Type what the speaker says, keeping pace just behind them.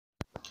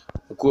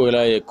Mkuu wa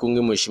Wilaya ya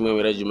Ikungi Mheshimiwa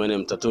Miraji Jumanne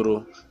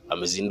Mtaturu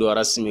amezindua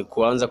rasmi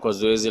kuanza kwa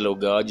zoezi la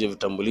ugawaji wa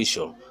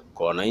vitambulisho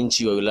kwa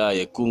wananchi wa Wilaya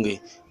ya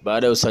Ikungi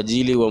baada ya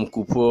usajili wa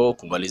mkupuo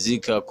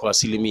kumalizika kwa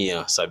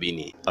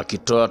 70%.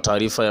 Akitoa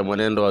taarifa ya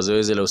mwenendo wa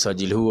zoezi la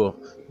usajili huo,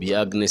 Bi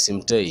Agnes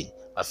Mtei,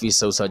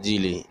 afisa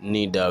usajili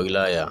Nida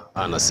wilaya,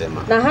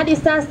 anasema. Na hadi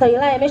sasa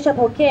wilaya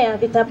imeshapokea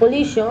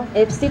vitambulisho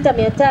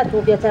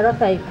 6300 vya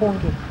tarafa ya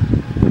Ikungi.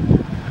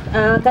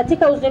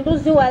 Katika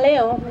uzinduzi wa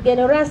leo,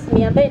 mgeni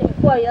rasmi ambaye ni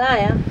mkuu wa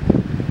wilaya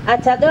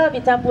atagawa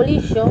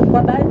vitambulisho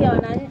kwa baadhi ya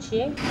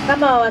wananchi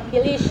kama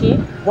wawakilishi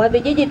wa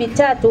vijiji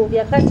vitatu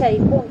vya kata ya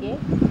Ikungi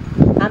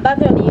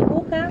ambavyo ni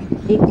Ibuka,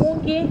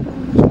 Ikungi,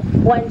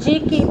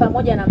 Wanjiki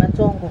pamoja na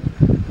Matongo.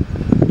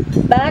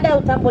 Baada ya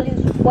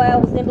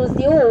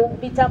uzinduzi huu,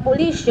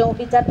 vitambulisho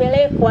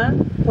vitapelekwa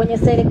kwenye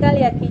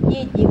serikali ya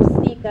kijiji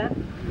husika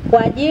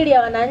kwa ajili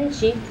ya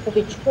wananchi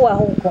kuvichukua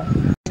huko.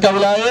 Katika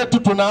wilaya yetu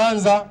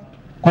tunaanza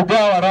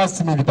kugawa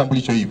rasmi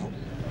vitambulisho hivyo.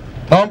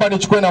 Naomba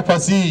nichukue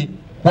nafasi hii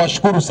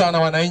kuwashukuru sana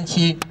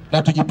wananchi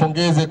na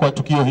tujipongeze kwa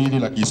tukio hili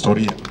la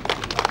kihistoria.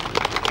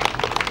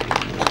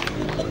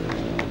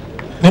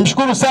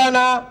 Nimshukuru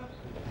sana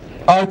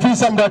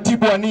afisa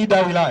mratibu wa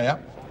Nida wilaya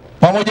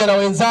pamoja na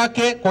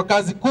wenzake kwa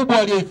kazi kubwa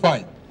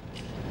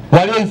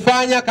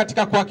walioifanya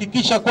katika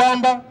kuhakikisha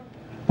kwamba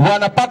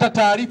wanapata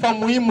taarifa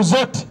muhimu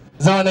zote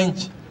za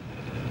wananchi.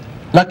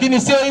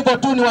 Lakini sio hivyo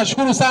tu,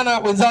 niwashukuru sana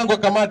wenzangu wa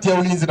kamati ya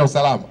ulinzi na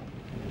usalama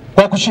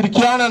kwa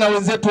kushirikiana na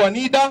wenzetu wa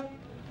Nida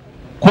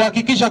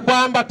kuhakikisha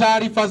kwamba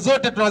taarifa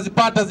zote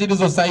tunazipata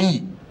zilizo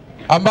sahihi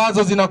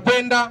ambazo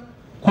zinakwenda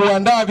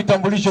kuandaa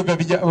vitambulisho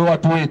vya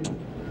watu wetu.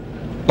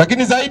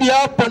 Lakini zaidi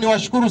hapo,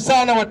 niwashukuru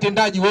sana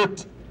watendaji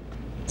wote.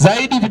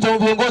 Zaidi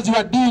viongozi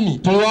wa dini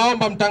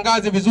tuliwaomba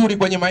mtangaze vizuri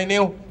kwenye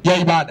maeneo ya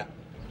ibada.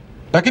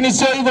 Lakini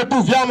sio hivyo tu,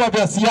 vyama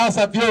vya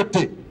siasa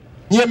vyote,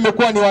 nyie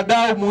mmekuwa ni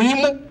wadau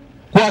muhimu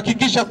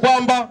kuhakikisha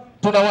kwamba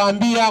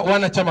tunawaambia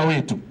wanachama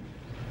wetu.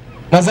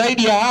 Na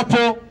zaidi ya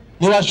hapo,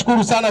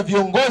 niwashukuru sana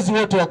viongozi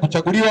wote wa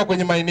kuchaguliwa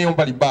kwenye maeneo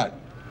mbalimbali,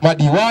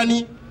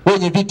 madiwani,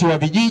 wenye viti wa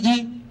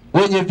vijiji,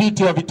 wenye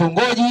viti wa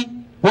vitongoji,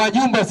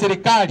 wajumbe wa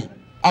serikali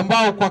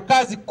ambao kwa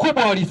kazi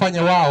kubwa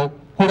walifanya wao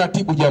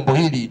kuratibu jambo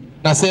hili.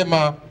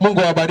 Nasema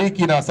Mungu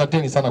awabariki na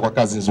asanteni sana kwa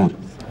kazi nzuri.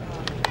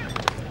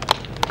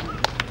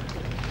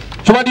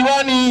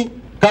 Diwani,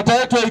 kata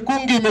yetu ya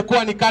Ikungi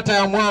imekuwa ni kata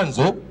ya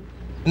mwanzo,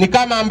 ni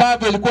kama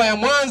ambavyo ilikuwa ya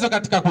mwanzo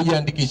katika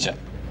kujiandikisha.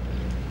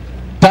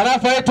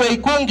 Tarafa yetu ya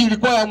Ikungi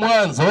ilikuwa ya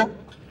mwanzo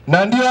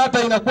na ndio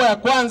hata inakuwa ya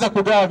kwanza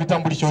kugawa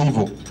vitambulisho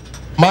hivyo.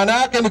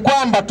 Maana yake ni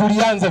kwamba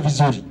tulianza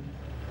vizuri.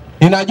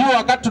 Ninajua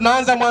wakati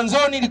tunaanza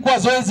mwanzoni ilikuwa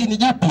zoezi ni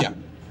jipya.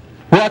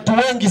 Watu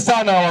wengi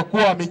sana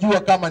hawakuwa wamejua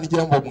kama ni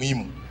jambo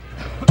muhimu.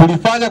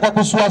 Tulifanya kwa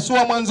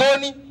kusuasua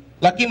mwanzoni,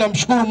 lakini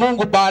namshukuru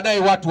Mungu baadaye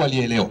watu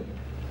walielewa.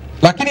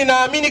 Lakini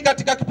naamini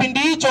katika kipindi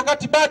hicho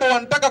wakati bado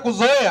wanataka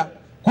kuzoea,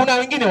 kuna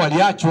wengine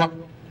waliachwa.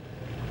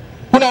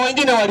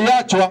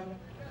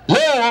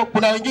 Leo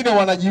kuna wengine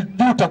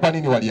wanajijuta kwa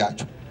nini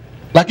waliachwa.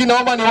 Lakini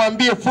naomba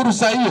niwaambie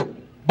fursa hiyo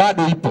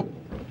bado ipo.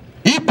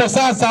 Ipo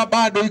sasa,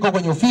 bado iko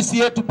kwenye ofisi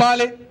yetu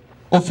pale,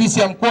 ofisi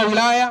ya mkuu wa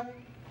wilaya,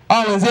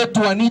 au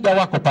wenzetu wa Nida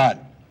wako pale.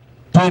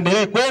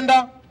 Tuendelee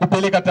kwenda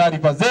kupeleka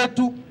taarifa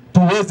zetu,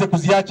 tuweze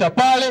kuziacha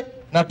pale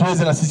na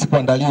tuweze na sisi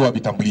kuandaliwa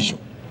vitambulisho.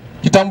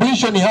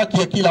 Kitambulisho ni haki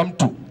ya kila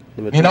mtu.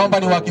 Ninaomba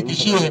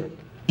niwahakikishie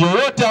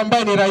yeyote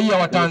ambaye ni raia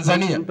wa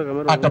Tanzania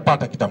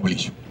atapata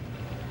kitambulisho.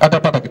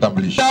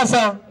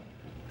 Sasa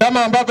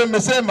kama ambavyo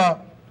mmesema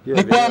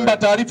ni kwamba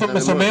taarifa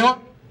mmesomewa.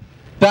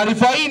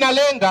 Taarifa hii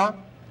inalenga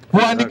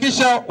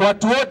kuandikisha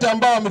watu wote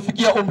ambao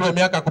wamefikia umri wa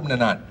miaka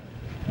 18.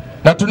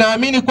 Na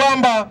tunaamini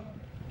kwamba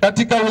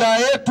katika wilaya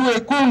yetu ya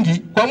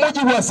Ikungi, kwa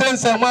mujibu wa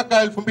sensa ya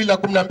mwaka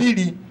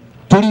 2012,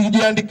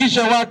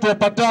 tulijiandikisha watu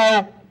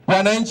wapatao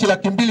wananchi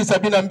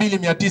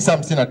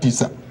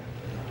 272,959.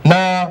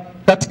 Na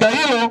katika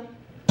hilo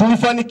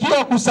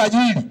tulifanikiwa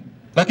kusajili,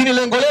 lakini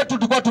lengo letu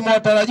tulikuwa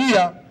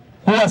tumewatarajia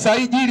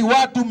kuwasajili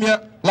watu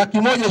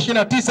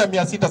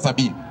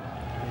 129,670.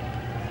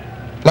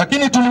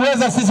 Lakini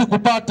tuliweza sisi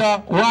kupata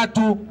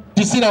watu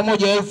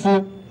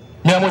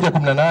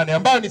 91,118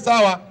 ambao ni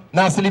sawa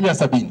na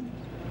 70%.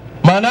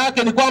 Maana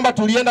yake ni kwamba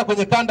tulienda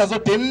kwenye kanda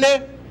zote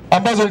 4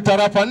 ambazo ni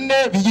tarafa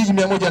 4, vijiji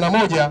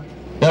 101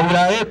 ya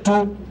wilaya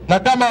yetu. Na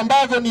kama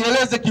ambavyo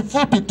nieleze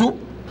kifupi tu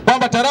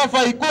kwamba tarafa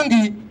ya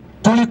Ikungi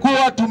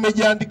tulikuwa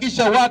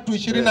tumejiandikisha watu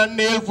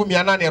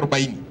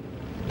 24,840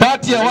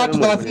 kati ya watu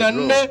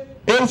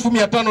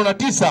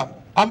 34,509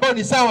 ambao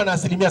ni sawa na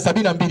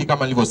 72%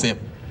 kama nilivyosema.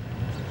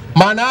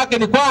 Maana yake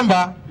ni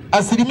kwamba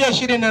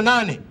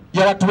 28%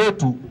 ya watu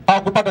wetu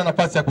hawakupata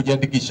nafasi ya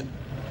kujiandikisha.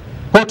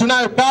 Kwa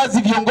tunayo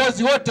kazi,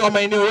 viongozi wote wa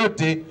maeneo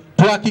yote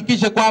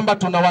tuhakikishe kwamba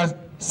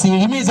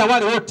tunawasihimiza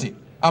wale wote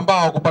ambao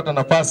hawakupata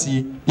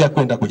nafasi ya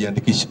kwenda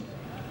kujiandikisha.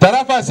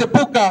 Tarafa ya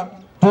Sepuka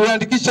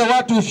tuliandikisha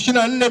watu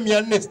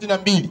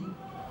 24,462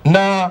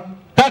 na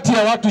kati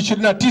ya watu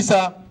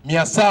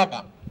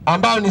 29,700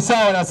 ambao ni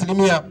sawa na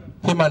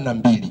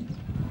 82%.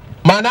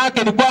 Maana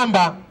yake ni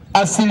kwamba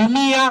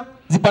asilimia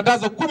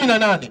zipatazo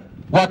 18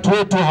 watu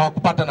wetu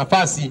hawakupata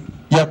nafasi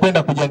ya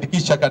kwenda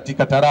kujiandikisha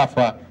katika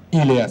tarafa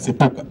ile ya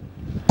Sepuka.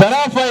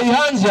 Tarafa ya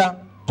Ihanja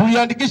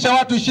tuliandikisha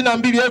watu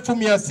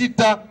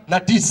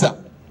 22,609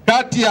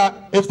 kati ya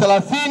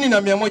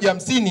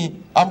 30,150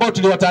 ambao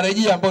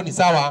tuliwatarajia, ambao ni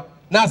sawa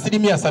na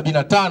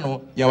 75%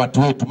 ya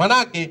watu wetu.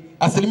 Manake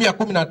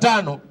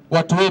 15%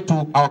 watu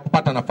wetu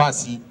hawakupata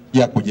nafasi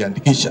ya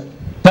kujiandikisha.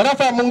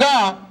 Tarafa ya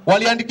Mungaa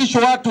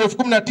waliandikishwa watu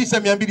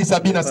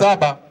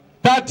 19,277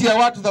 kati ya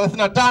watu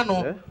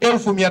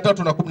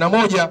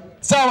 35,311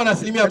 sawa na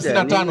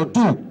 55%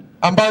 tu,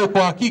 ambayo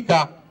kwa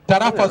hakika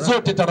tarafa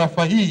zote,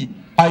 tarafa hii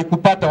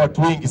haikupata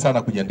watu wengi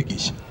sana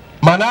kujiandikisha.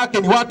 Maana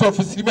yake ni watu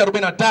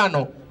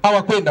 45%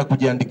 hawakwenda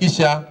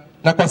kujiandikisha,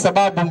 na kwa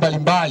sababu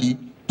mbalimbali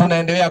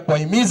tunaendelea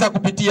kuwahimiza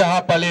kupitia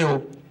hapa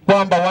leo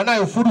kwamba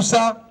wanayo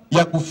fursa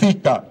ya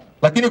kufika.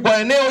 Lakini kwa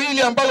eneo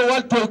hili ambalo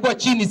watu walikuwa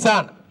chini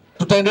sana,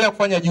 tutaendelea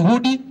kufanya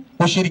juhudi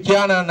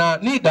kushirikiana na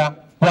Nida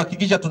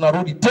kuhakikisha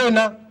tunarudi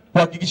tena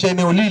kuhakikisha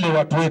eneo lile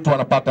watu wetu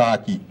wanapata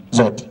haki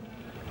zote.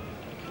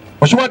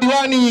 Mheshimiwa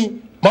Diwani,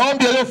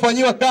 maombi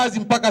yaliyofanywa kazi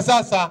mpaka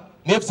sasa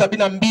ni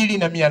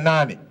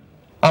 72,800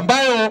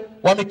 ambayo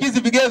wamekizi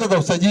vigezo vya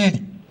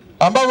usajili,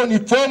 ambavyo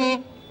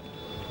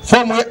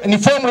ni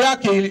fomu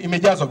yake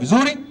imejazwa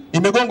vizuri,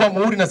 imegongwa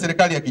muhuri na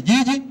serikali ya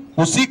kijiji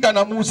husika,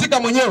 na muhusika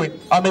mwenyewe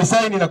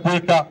amesaini na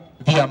kuweka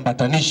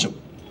viambatanisho.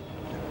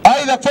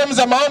 Aidha, fomu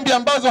za maombi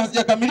ambazo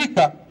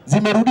hazijakamilika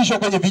zimerudishwa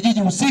kwenye vijiji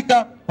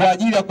husika kwa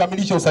ajili ya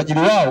kukamilisha usajili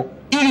wao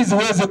ili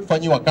ziweze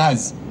kufanyiwa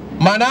kazi.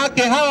 Maana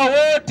yake hawa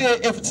wote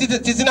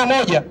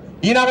 91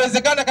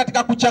 inawezekana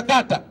katika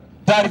kuchakata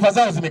taarifa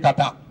zao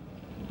zimekataa,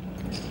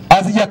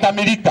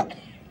 hazijakamilika.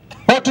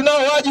 Kwa tunao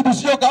wajibu,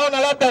 sio kaona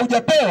labda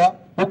hujapewa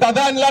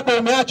ukadhani labda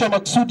umeachwa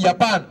makusudi.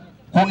 Hapana,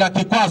 kuna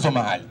kikwazo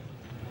mahali.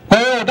 Kwa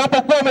hiyo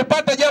unapokuwa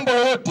umepata jambo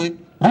lolote,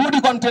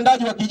 rudi kwa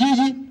mtendaji wa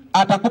kijiji,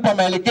 atakupa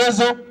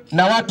maelekezo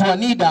na watu wa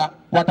Nida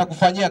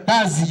watakufanyia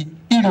kazi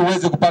ili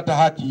uweze kupata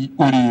haki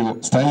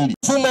uliyostahili.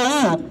 Mfumo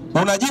huu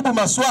unajibu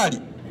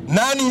maswali: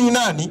 nani ni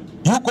nani,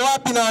 yuko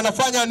wapi na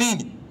anafanya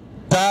nini.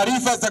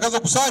 Taarifa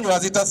zitakazokusanywa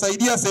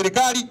zitasaidia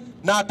serikali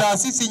na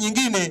taasisi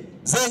nyingine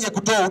zenye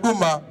kutoa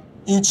huduma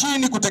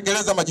nchini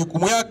kutekeleza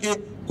majukumu yake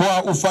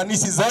kwa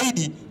ufanisi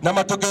zaidi, na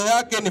matokeo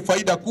yake ni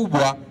faida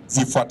kubwa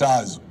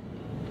zifuatazo.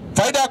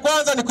 Faida ya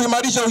kwanza ni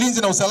kuimarisha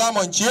ulinzi na usalama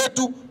wa nchi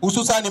yetu,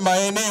 hususan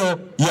maeneo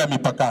ya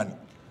mipakani.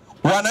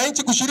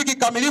 Wananchi kushiriki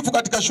kamilifu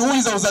katika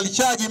shughuli za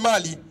uzalishaji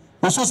mali,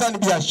 hususan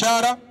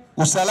biashara,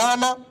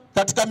 usalama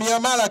katika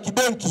miamala ya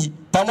kibenki,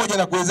 pamoja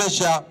na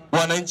kuwezesha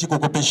wananchi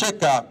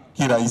kukopesheka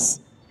kirahisi.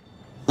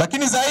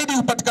 Lakini zaidi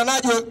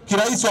upatikanaji wa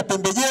kirahisi wa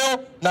pembejeo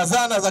na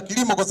zana za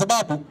kilimo, kwa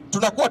sababu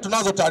tunakuwa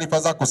tunazo taarifa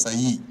zako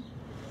sahihi.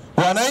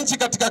 Wananchi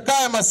katika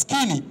kaya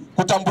maskini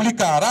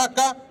kutambulika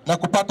haraka na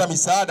kupata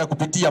misaada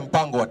kupitia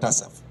mpango wa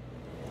TASAF.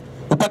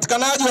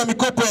 Upatikanaji wa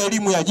mikopo ya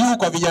elimu ya juu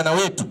kwa vijana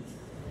wetu.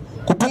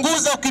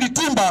 Kupunguza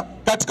ukiritimba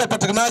katika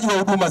upatikanaji wa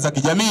huduma za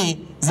kijamii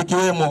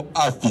zikiwemo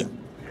afya.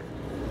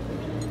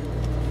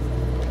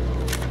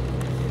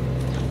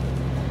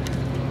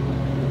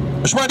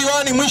 Mheshimiwa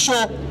Diwani, mwisho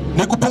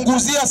ni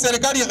kupunguzia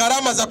serikali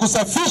gharama za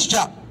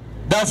kusafisha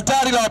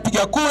daftari la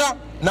wapiga kura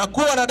na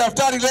kuwa na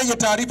daftari lenye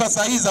taarifa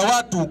sahihi za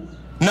watu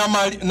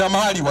na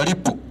mahali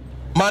walipo.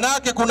 Maana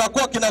yake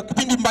kunakuwa kina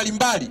kipindi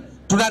mbalimbali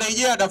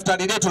tunarejea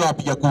daftari letu la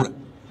wapiga kura.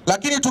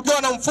 Lakini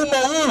tukiwa na mfumo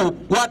huu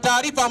wa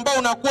taarifa ambao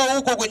unakuwa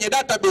huko kwenye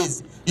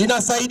database,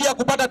 inasaidia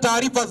kupata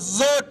taarifa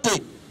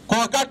zote kwa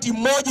wakati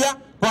mmoja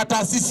kwa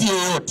taasisi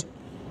yoyote.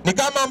 Ni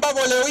kama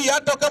ambavyo leo hii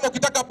hata kama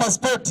ukitaka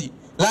pasipoti,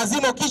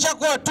 lazima ukisha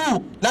kuwa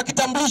tu na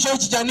kitambulisho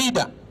hichi cha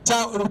Nida,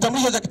 cha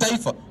kitambulisho cha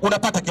kitaifa,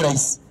 unapata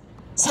kirahisi.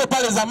 Sio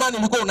pale zamani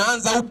ulikuwa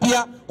unaanza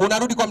upya,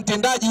 unarudi kwa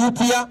mtendaji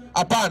upya.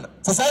 Hapana.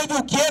 Sasa hivi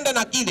ukienda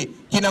na kile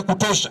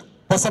kinakutosha,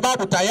 kwa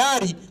sababu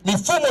tayari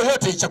mifumo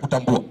yote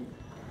ishakutambua.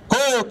 Kwa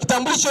hiyo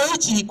kitambulisho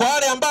hichi kwa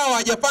wale ambao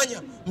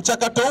hawajafanya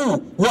mchakato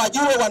huu,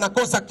 wajue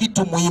wanakosa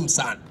kitu muhimu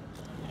sana.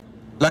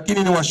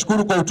 Lakini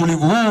niwashukuru kwa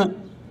utulivu huu.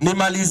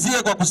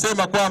 Nimalizie kwa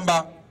kusema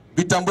kwamba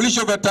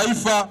vitambulisho vya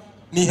taifa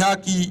ni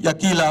haki ya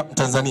kila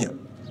Mtanzania.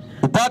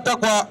 Upata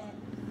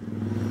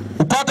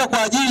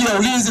kwa ajili ya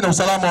ulinzi na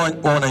usalama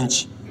wa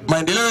wananchi,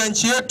 maendeleo ya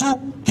nchi yetu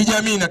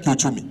kijamii na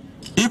kiuchumi.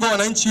 Hivyo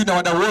wananchi na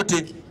wadau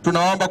wote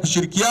tunaomba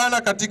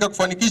kushirikiana katika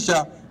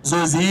kufanikisha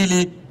zoezi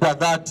hili kwa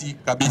dhati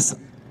kabisa.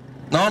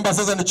 Naomba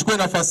sasa nichukue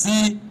nafasi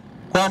hii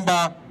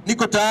kwamba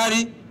niko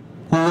tayari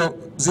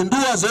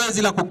kuzindua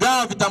zoezi la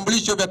kugawa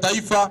vitambulisho vya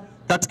taifa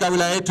katika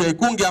wilaya yetu ya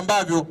Ikungi,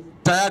 ambavyo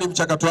tayari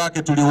mchakato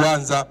wake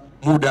tuliuanza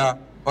muda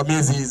wa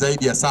miezi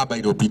zaidi ya 7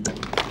 iliyopita.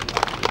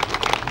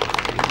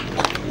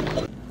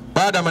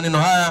 Baada ya maneno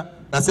haya,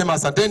 nasema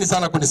asanteni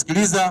sana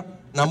kunisikiliza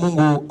na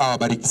Mungu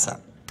awabariki sana.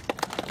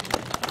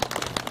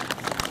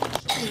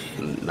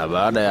 Na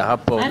baada ya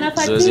hapo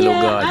zoezi la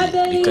ugawaji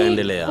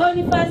likaendelea.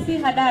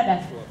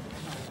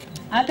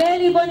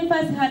 Abeli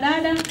Boniface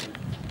Hadada.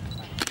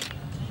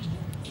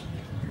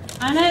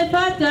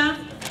 Anayepata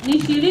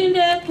ni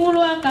Shirinde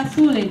Kulwa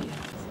Kasule.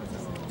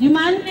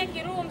 Jumanne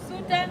Kiruhu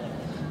Msuta.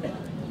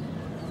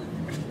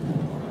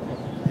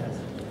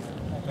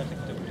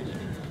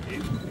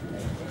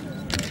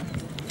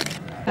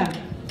 haraka.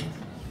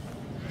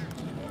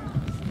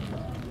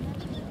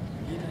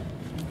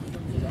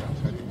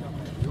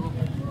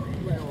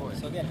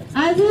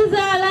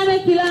 Aziza Alame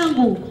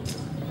Kilangu.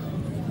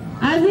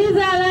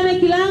 Aziza Alame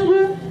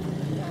Kilangu.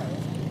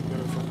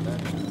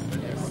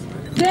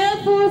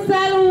 Sefu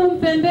Salum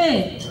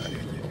Mpembe.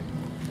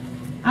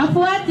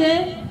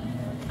 Afuate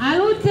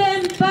Alute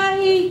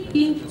Mpahi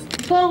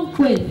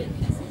Kinkonkwe.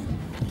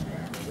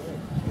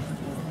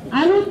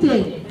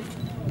 Alute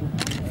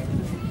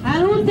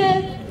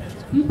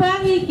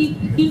Mpahi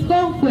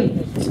Kinkonkwe.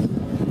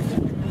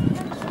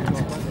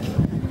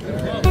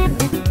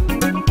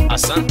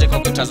 Asante kwa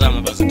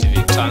kutazama Bazu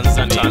TV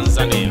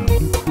Tanzania.